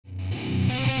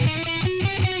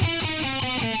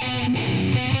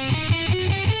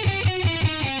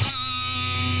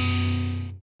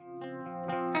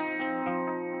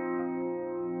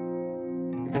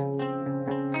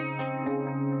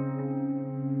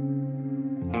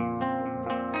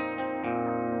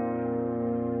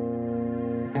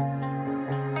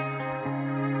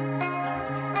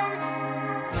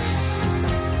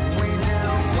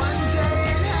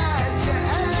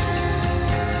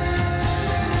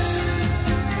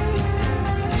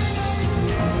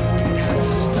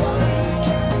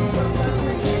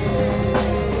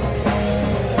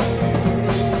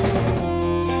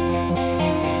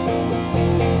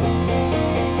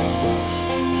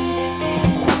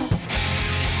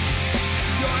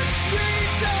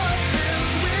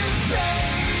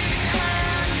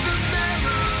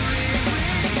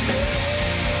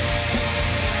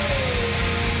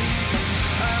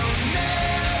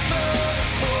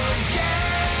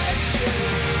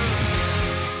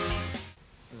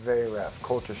stuff,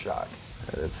 culture shock.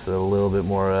 It's a little bit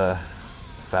more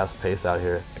fast-paced out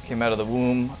here. I came out of the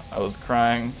womb, I was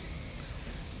crying.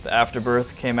 The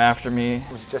afterbirth came after me.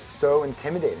 It was just so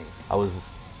intimidating. I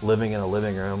was living in a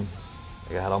living room.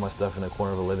 Like I had all my stuff in a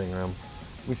corner of a living room.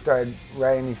 We started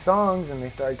writing these songs and they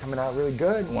started coming out really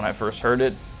good. When I first heard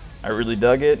it, I really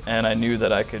dug it, and I knew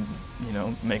that I could, you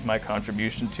know, make my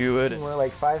contribution to it. And we're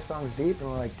like 5 songs deep and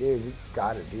we're like, dude, we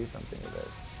gotta do something with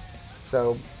this.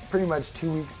 So pretty much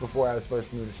 2 weeks before I was supposed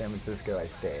to move to San Francisco, I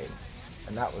stayed.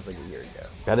 And that was like a year ago.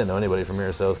 I didn't know anybody from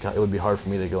here, so it would be hard for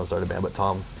me to go and start a band, but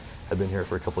Tom had been here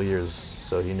for a couple of years,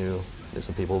 so he knew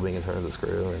some people being in turn of this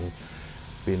crew and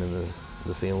being in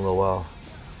the scene a little while.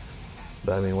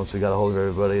 But I mean, once we got a hold of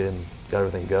everybody and got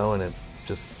everything going, it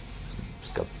just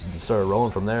started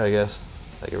rolling from there, I guess.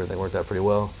 Like everything worked out pretty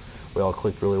well. We all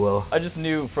clicked really well. I just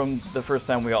knew from the first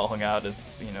time we all hung out,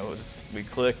 we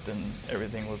clicked and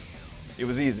everything was, it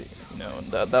was easy, you know,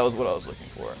 and that was what I was looking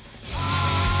for.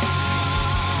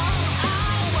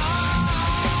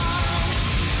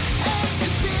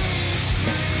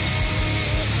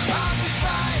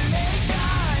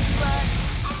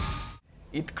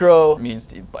 Eat the crow means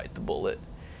to bite the bullet.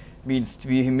 Means to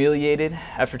be humiliated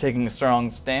after taking a strong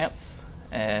stance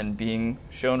and being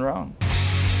shown wrong.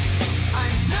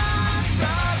 I'm not the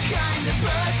kind of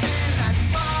person that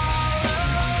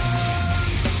follows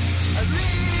a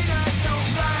leader so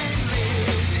blindly.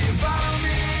 Do you follow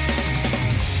me?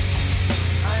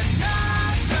 I'm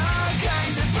not the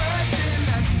kind of person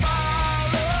that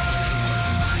follows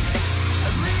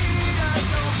a leader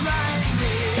so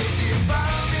blindly. Do you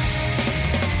follow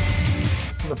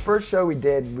me? The first show we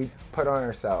did, we put on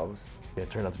ourselves. It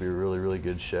turned out to be a really, really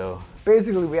good show.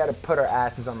 Basically, we had to put our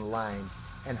asses on the line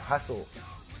and hustle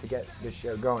to get this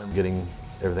show going. Getting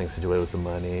everything situated with the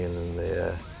money and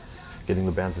then getting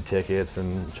the bands the tickets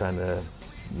and trying to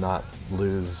not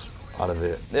lose out of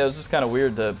it. Yeah, it was just kind of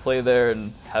weird to play there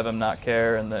and have him not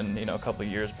care, and then, you know, a couple of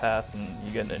years passed and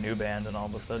you get in a new band and all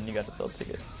of a sudden you got to sell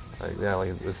tickets. Like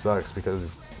it sucks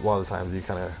because a lot of the times you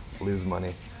kind of lose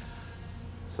money.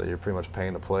 So you're pretty much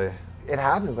paying to play. It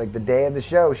happens, like the day of the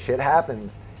show, shit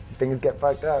happens. Things get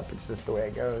fucked up, it's just the way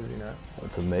it goes, you know?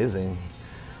 It's amazing.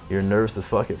 You're nervous as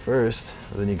fuck at first,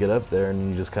 then you get up there and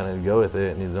you just kind of go with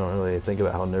it and you don't really think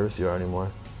about how nervous you are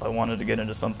anymore. I wanted to get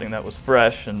into something that was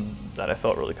fresh and that I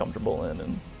felt really comfortable in,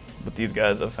 and with these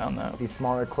guys I've found that. These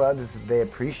smaller clubs, they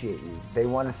appreciate you. They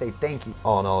want to say thank you.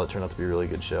 All in all, it turned out to be a really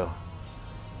good show.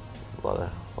 A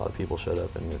lot of people showed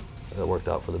up and it worked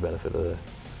out for the benefit of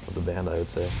the band, I would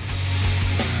say.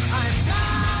 I'm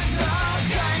not the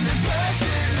kind of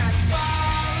person that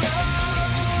follows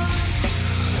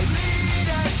a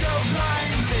leader so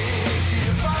blindly. Do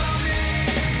you follow me?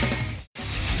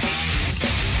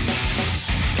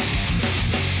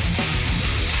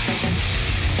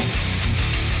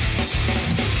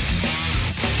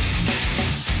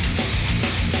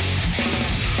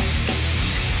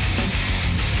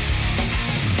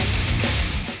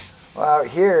 Well, out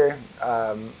here,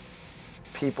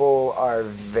 people are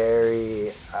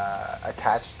very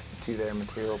attached to their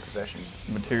material possessions.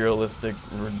 Materialistic,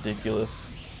 ridiculous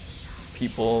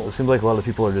people. It seems like a lot of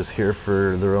people are just here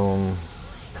for their own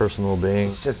personal being.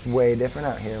 It's just way different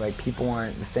out here. Like, people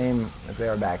aren't the same as they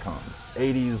are back home.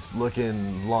 80s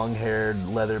looking, long-haired,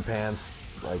 leather pants,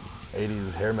 like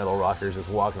 80s hair metal rockers just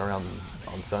walking around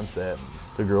on Sunset.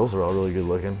 The girls are all really good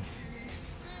looking,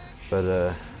 but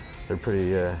they're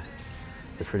pretty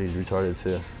retarded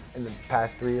too. In the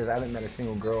past 3 years, I haven't met a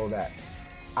single girl that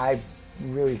I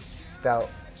really felt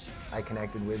I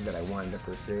connected with, that I wanted to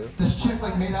pursue. This chick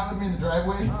like made out with me in the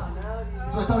driveway,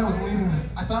 so I thought I was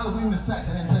leading to sex.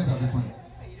 I didn't tell you about this one.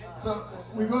 So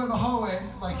we go to the hallway,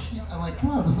 like I'm like, come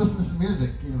on, let's listen to some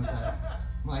music, you know.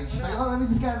 Like she's like, oh, let me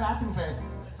just get a bathroom first.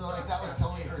 So like that was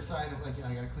totally her sign of like, you know,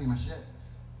 I gotta clean my shit.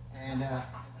 And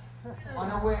on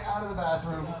her way out of the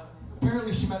bathroom,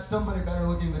 apparently she met somebody better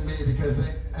looking than me because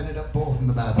they ended up both in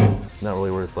the bathroom. Not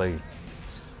really worth like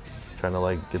trying to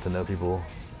like get to know people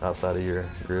outside of your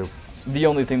group. The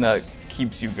only thing that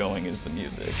keeps you going is the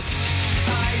music.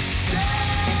 I stand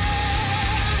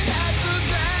at the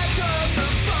back of the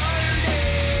party,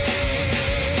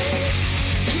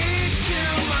 keep to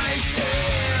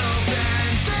myself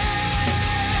and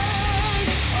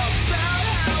think about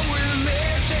how we're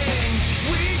living.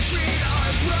 We treat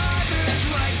our brothers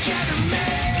like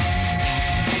enemies.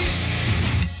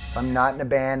 If I'm not in a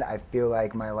band, I feel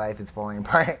like my life is falling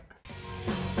apart.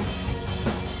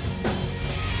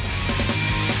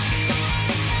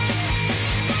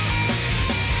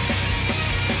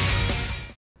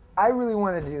 I really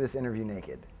wanted to do this interview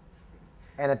naked.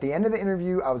 And at the end of the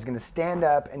interview, I was going to stand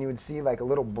up, and you would see like a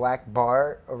little black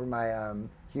bar over my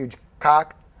huge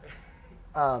cock.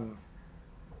 And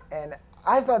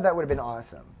I thought that would have been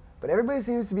awesome. But everybody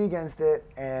seems to be against it,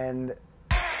 and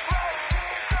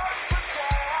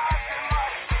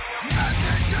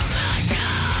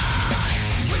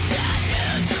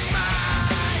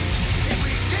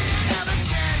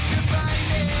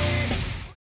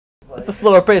It's a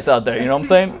slower pace out there, you know what I'm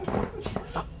saying?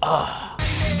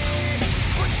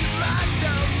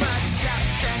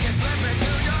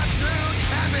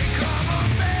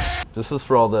 This is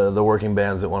for all the working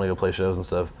bands that want to go play shows and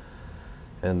stuff,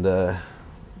 and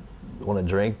want to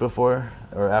drink before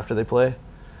or after they play.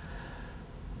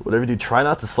 Whatever you do, try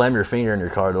not to slam your finger in your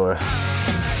car door.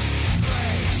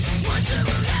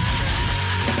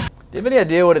 Do you have any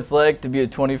idea what it's like to be a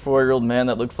 24-year-old man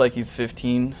that looks like he's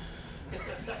 15? Do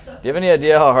you have any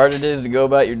idea how hard it is to go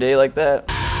about your day like that?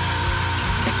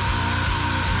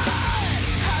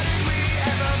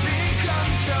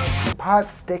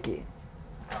 pot's sticky.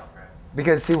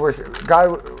 Because see,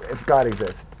 God, if God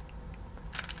exists,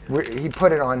 he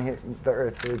put it on the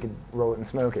earth so we could roll it and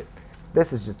smoke it.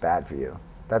 This is just bad for you.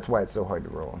 That's why it's so hard to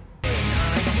roll.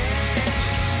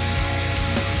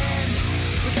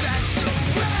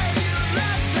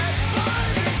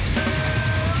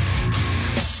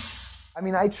 I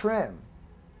mean, I trim.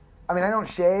 I mean, I don't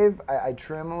shave. I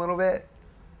trim a little bit.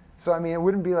 So, I mean, it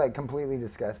wouldn't be like completely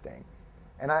disgusting.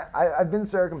 And I've been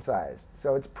circumcised,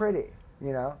 so it's pretty,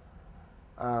 you know?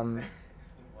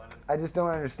 I just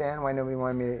don't understand why nobody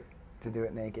wanted me to do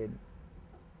it naked.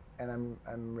 And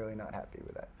I'm really not happy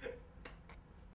with that.